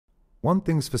One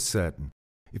thing's for certain.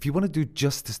 If you want to do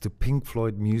justice to Pink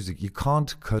Floyd music, you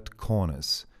can't cut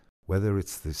corners. Whether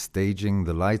it's the staging,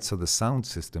 the lights, or the sound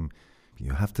system,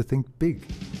 you have to think big.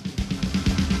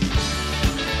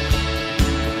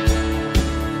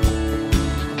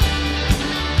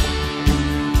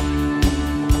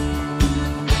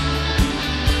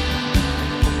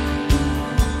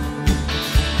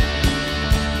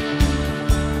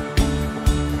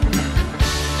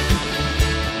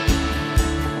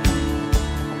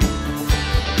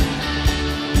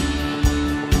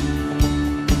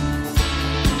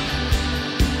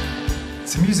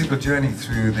 It's a musical journey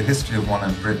through the history of one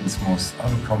of Britain's most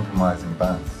uncompromising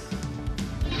bands.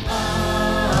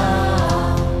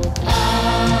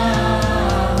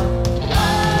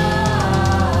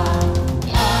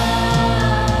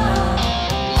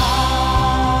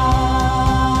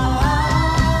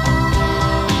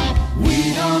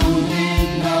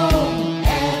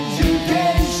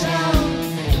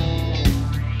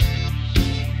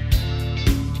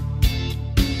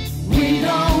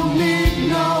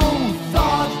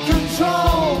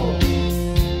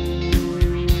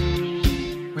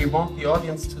 We want the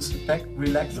audience to sit back,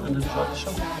 relax, and enjoy the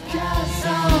show.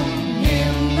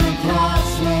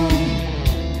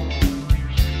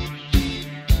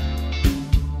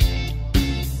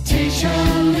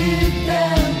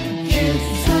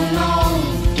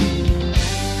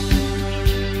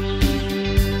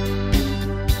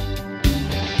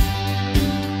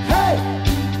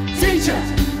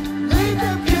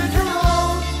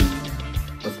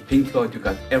 With Pink Floyd, you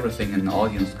got everything an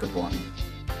audience could want.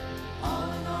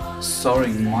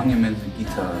 Soaring monumental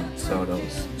guitar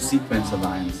solos, sequencer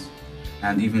lines,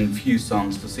 and even a few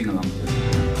songs to sing along with.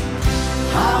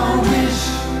 How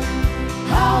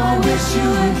I wish you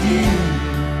were here.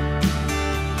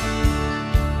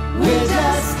 We're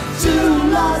just two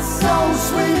lost souls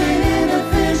swimming in a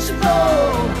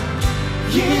fishbowl,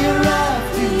 year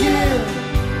after year.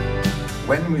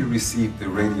 When we received the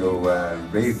Radio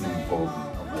Raven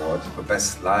Award for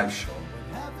Best Live Show,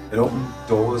 it opened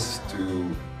doors to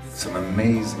some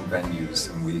amazing venues,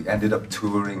 and we ended up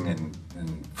touring in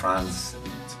France,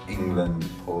 England,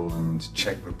 Poland,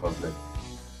 Czech Republic.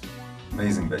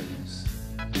 Amazing venues.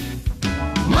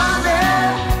 Money,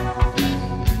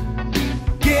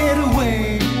 get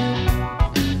away.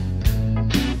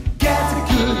 Get a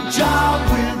good job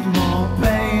with more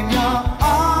pay, you're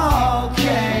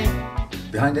okay.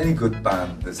 Behind any good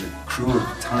band, there's a crew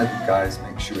of talented guys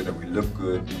make sure that we look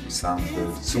good and we sound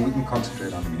good, so we can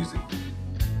concentrate on the music.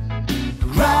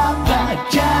 Grab that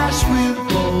cash with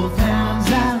both hands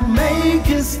and make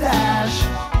a stash.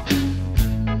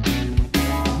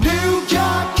 New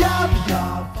car,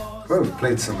 caviar. Well, we've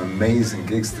played some amazing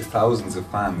gigs to thousands of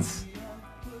fans.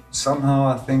 Somehow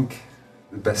I think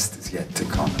the best is yet to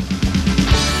come.